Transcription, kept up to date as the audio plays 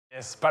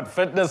Yes, but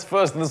fitness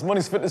first. And this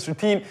morning's fitness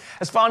routine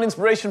has found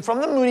inspiration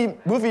from the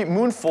movie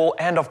Moonfall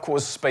and, of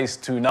course, Space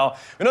 2. Now,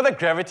 we know that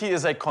gravity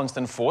is a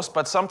constant force,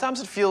 but sometimes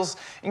it feels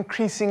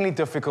increasingly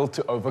difficult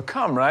to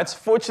overcome, right?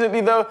 Fortunately,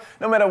 though,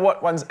 no matter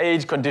what one's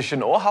age,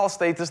 condition, or health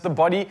status, the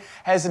body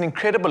has an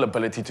incredible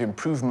ability to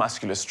improve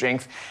muscular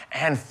strength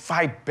and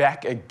fight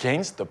back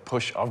against the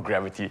push of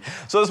gravity.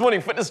 So this morning,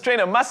 fitness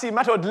trainer Masi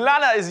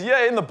Matodlana is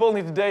here in the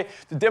building today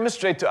to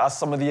demonstrate to us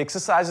some of the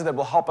exercises that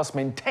will help us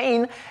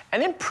maintain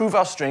and improve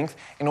our strength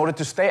in order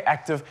to stay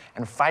active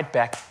and fight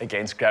back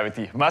against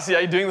gravity. Masi, how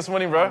are you doing this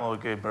morning, bro? I'm all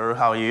good, bro.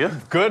 How are you?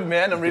 Good,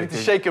 man. I'm ready to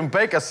shake and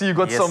bake. I see you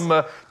got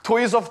some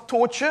toys of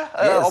torture.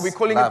 Are we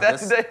calling it that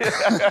today?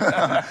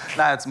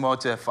 Nah, it's more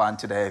to have fun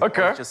today.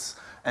 Okay. We're just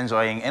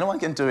enjoying. Anyone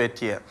can do it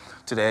here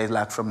today,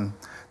 like from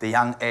the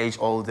young age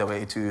all the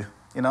way to,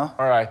 you know?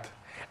 All right.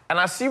 And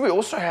I see we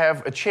also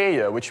have a chair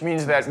here, which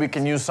means that we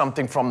can use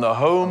something from the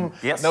home.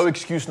 Yes. No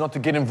excuse not to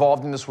get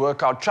involved in this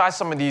workout. Try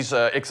some of these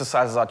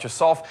exercises out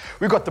yourself.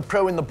 We've got the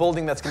pro in the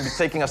building that's going to be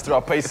taking us through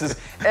our paces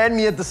and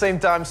me at the same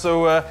time.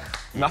 So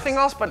nothing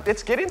else, but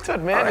let's get into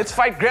it, man. Right. Let's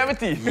fight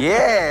gravity.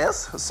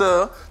 Yes.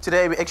 So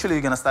today we're actually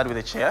going to start with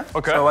a chair.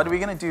 Okay. So what are we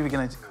going to do? We're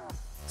going to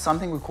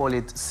something we call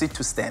it sit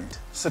to stand.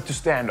 Sit to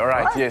stand, all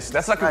right, yes.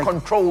 That's like a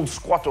controlled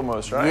squat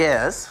almost, right?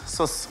 Yes.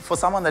 So for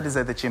someone that is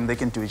at the gym, they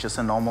can do just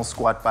a normal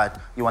squat, but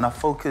you want to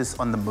focus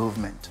on the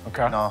movement.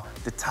 Okay. You know,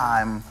 the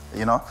time,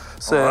 you know.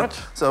 So,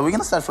 so we're going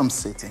to start from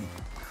sitting.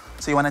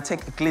 So you want to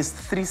take at least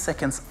 3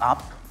 seconds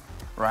up,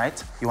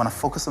 right? You want to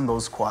focus on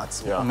those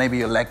quads. Yeah. Or maybe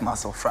your leg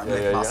muscle, front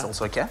leg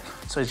muscles, okay?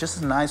 So it's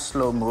just a nice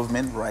slow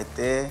movement right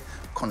there,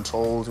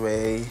 controlled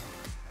way,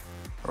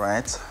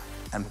 right?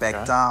 And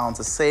back down, it's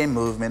the same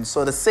movement.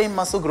 So the same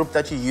muscle group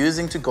that you're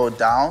using to go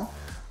down,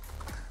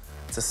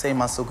 it's the same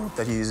muscle group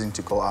that you're using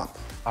to go up.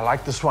 I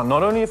like this one,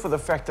 not only for the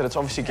fact that it's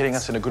obviously getting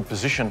us in a good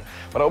position,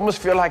 but I almost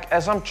feel like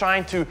as I'm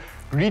trying to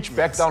reach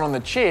back down on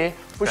the chair,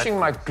 pushing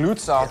my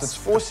glutes out, it's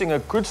forcing a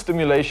good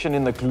stimulation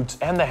in the glutes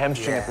and the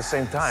hamstring at the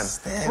same time.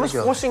 It's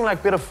forcing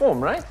like better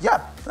form, right?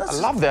 Yeah. I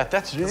love that.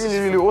 That's really,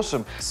 really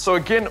awesome. So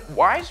again,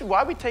 why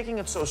are we taking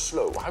it so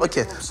slow?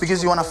 Okay,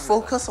 because you want to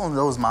focus on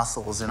those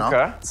muscles, you know?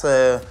 Okay.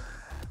 So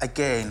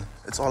again,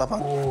 it's all about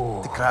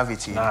the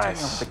gravity.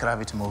 Nice. The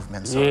gravity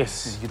movement. So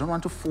yes. You don't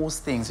want to force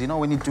things. You know,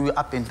 when you do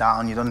up and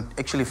down, you don't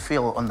actually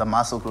feel on the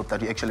muscle group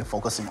that you're actually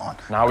focusing on.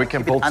 Now we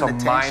can build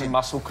some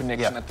mind-muscle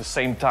connection at the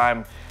same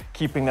time,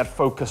 keeping that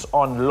focus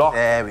on lock.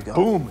 There we go.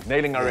 Boom,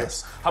 nailing our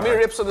reps. How many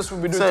reps of this will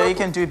we do? So you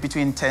can do it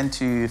between 10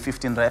 to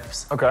 15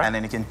 reps. Okay. And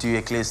then you can do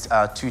at least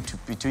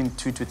between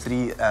 2 to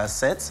 3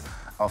 sets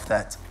of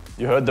that.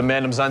 You heard the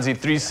man, Mzansi,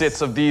 3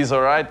 sets of these,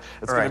 all right?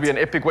 It's going to be an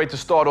epic way to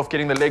start off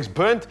getting the legs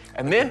burnt,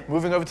 and then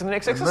moving over to the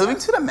next exercise. Moving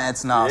to the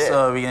mats now.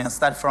 So we're going to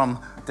start from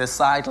the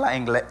side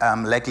lying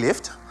leg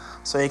lift.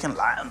 So you can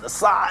lie on the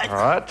side. All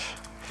right.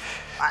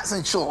 Nice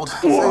and chilled.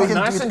 So we can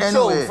nice do it and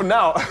chilled for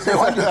now. So you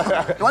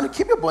want to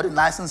keep your body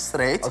nice and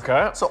straight.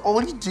 Okay. So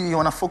all you do, you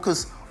want to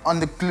focus on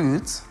the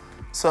glutes.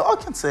 So I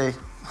can say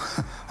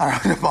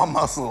around the bum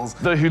muscles.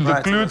 The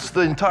glutes,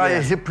 the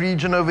entire hip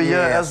region over here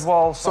as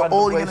well. So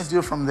all you're going to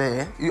do from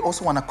there, you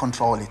also want to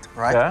control it,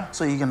 right? Yeah.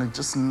 So you're going to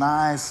just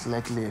nice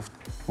leg lift.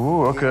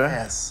 Ooh, okay.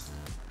 Yes.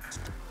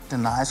 The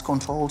nice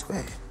controlled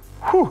way.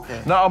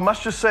 Okay. Now, I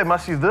must just say,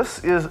 Masi,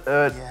 this is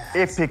an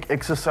epic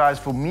exercise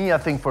for me, I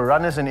think, for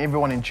runners and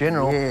everyone in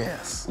general.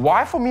 Yes.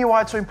 Why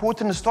it's so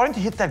important is starting to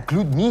hit that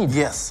glute med.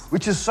 Yes.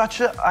 Which is such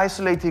an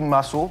isolating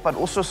muscle, but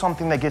also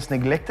something that gets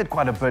neglected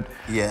quite a bit.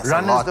 Yes,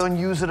 runners don't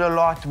use it a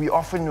lot. We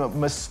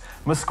often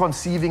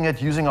misconceiving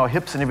it using our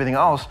hips and everything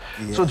else.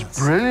 Yes. So it's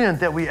brilliant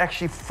that we're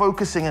actually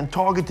focusing and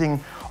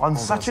targeting on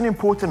such an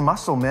important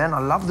muscle, man. I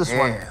love this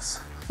one.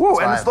 Yes. Whoa,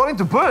 and it's starting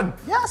to burn.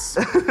 Yes.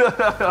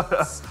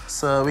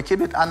 So we keep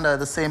it under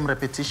the same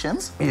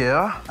repetitions.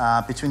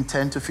 Yeah. Between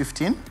 10 to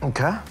 15.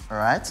 Okay. All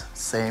right.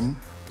 Same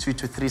 2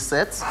 to 3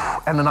 sets.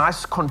 And a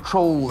nice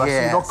control. I see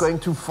you're not going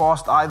too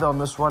fast either on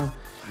this one.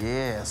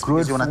 Yes,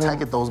 because you want to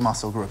target those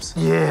muscle groups.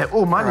 Yeah.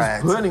 Oh, mine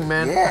is burning,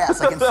 man.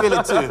 Yes, I can feel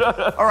it too.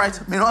 All right.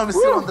 Meanwhile, we're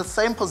still on the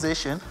same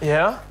position.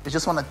 Yeah. You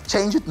just want to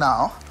change it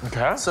now.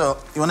 Okay. So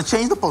you want to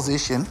change the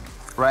position,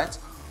 right?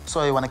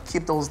 So you want to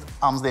keep those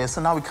arms there.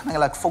 So now we're kind of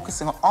like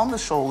focusing on the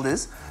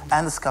shoulders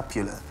and the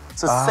scapula.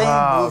 So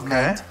same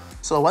movement. Okay.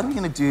 So what we're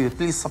going to do,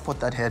 please support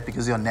that head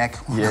because your neck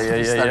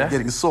started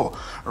getting sore.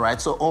 All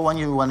right, so all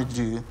you want to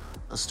do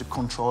is to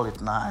control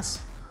it nice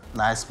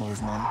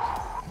movement.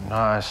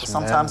 Nice, so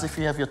sometimes if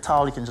you have your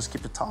towel, you can just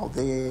keep the towel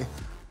there.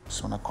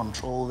 Just want to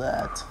control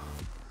that.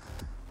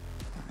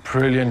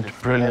 Brilliant,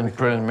 brilliant,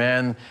 brilliant,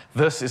 man.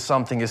 This is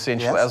something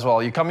essential as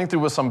well. You're coming through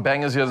with some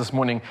bangers here this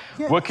morning.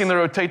 Working the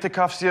rotator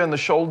cuffs here and the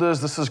shoulders.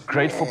 This is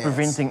great for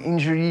preventing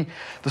injury.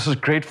 This is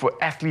great for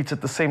athletes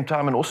at the same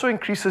time and also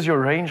increases your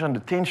range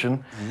under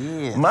tension.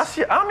 Yes.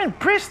 Masi, I'm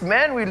impressed,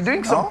 man. We're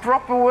doing some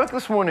proper work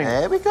this morning.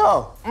 There we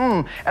go.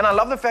 And I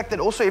love the fact that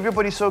also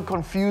everybody's so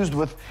confused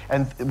with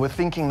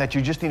thinking that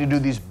you just need to do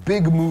these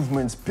big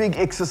movements, big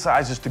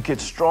exercises to get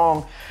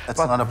strong. That's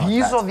not about that.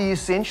 These are the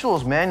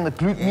essentials, man. The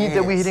glute med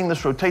that we're hitting,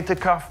 this rotator rotator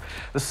cuff,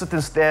 the sit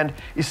and stand.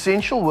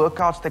 Essential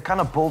workouts that kind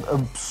of build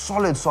a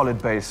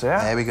solid base,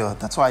 yeah? There we go.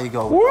 That's why you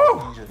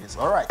go. Injuries.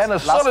 All right. And a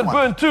solid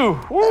burn too.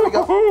 Woo. There we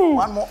go.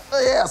 One more.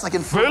 Oh, yes, I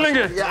can feeling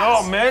it. Yes.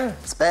 Oh, man.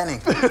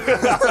 Spanning.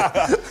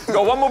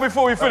 Go one more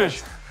before we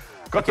finish.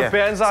 Got the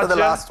bands out. So the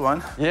last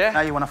one. Yeah.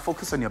 Now you want to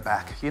focus on your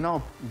back. You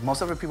know,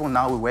 most of the people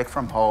now, we work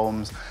from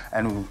homes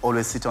and we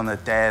always sit on the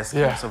desk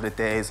most of the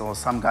days, or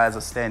some guys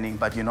are standing,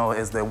 but you know,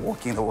 as they're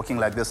walking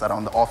like this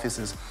around the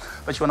offices.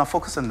 But you want to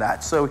focus on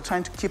that. So we're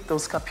trying to keep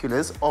those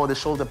scapulars or the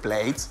shoulder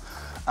blades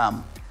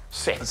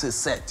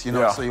set, you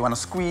know. So you want to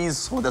squeeze,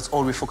 so that's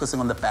all we're focusing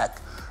on the back.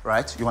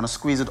 Right? You want to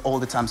squeeze it all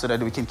the time so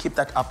that we can keep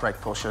that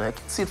upright posture. I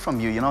can see it from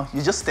you, you know?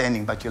 You're just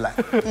standing, but you're like,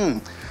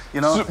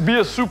 you know? Be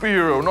a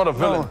superhero, not a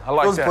villain. I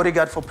like those that.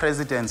 bodyguard for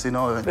presidents, you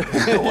know?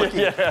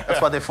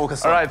 That's what they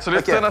focus on. All right, so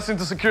let's turn us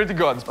into security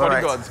guards,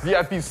 bodyguards,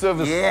 VIP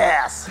service.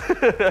 Yes!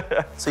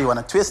 So you want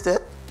to twist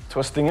it.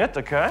 Twisting it,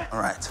 okay.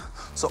 All right.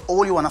 So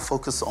all you want to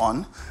focus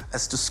on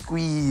is to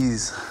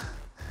squeeze.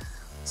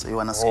 So you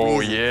want to squeeze.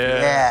 Oh, yeah.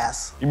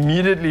 Yes.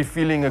 Immediately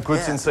feeling a good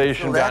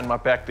sensation behind my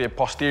back there,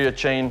 posterior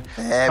chain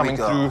coming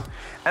through.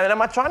 And then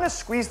am I trying to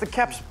squeeze the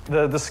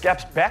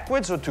scaps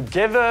backwards or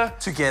together?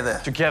 Together.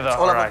 Together,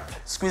 all right.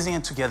 Squeezing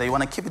it together. You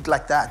want to keep it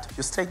like that.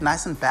 You're straight,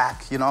 nice and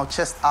back, you know,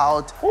 chest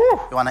out. Woo.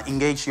 You want to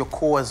engage your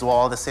core as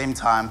well at the same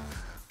time.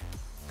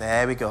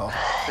 There we go.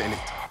 Feel it.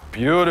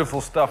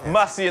 Beautiful stuff.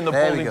 Masi in the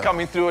building,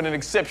 coming through in an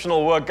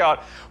exceptional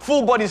workout.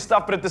 Full body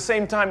stuff, but at the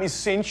same time,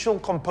 essential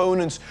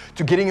components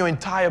to getting your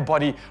entire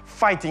body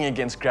fighting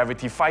against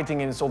gravity,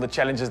 fighting against all the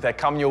challenges that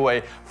come your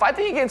way,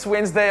 fighting against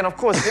Wednesday, and of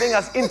course, getting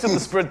us into the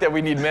spirit that we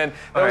need, man.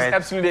 That was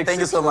absolutely exceptional. Thank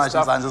you so much,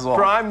 stuff. As well.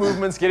 Prime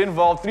movements, get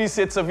involved, 3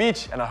 sets of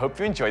each, and I hope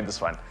you enjoyed this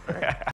one.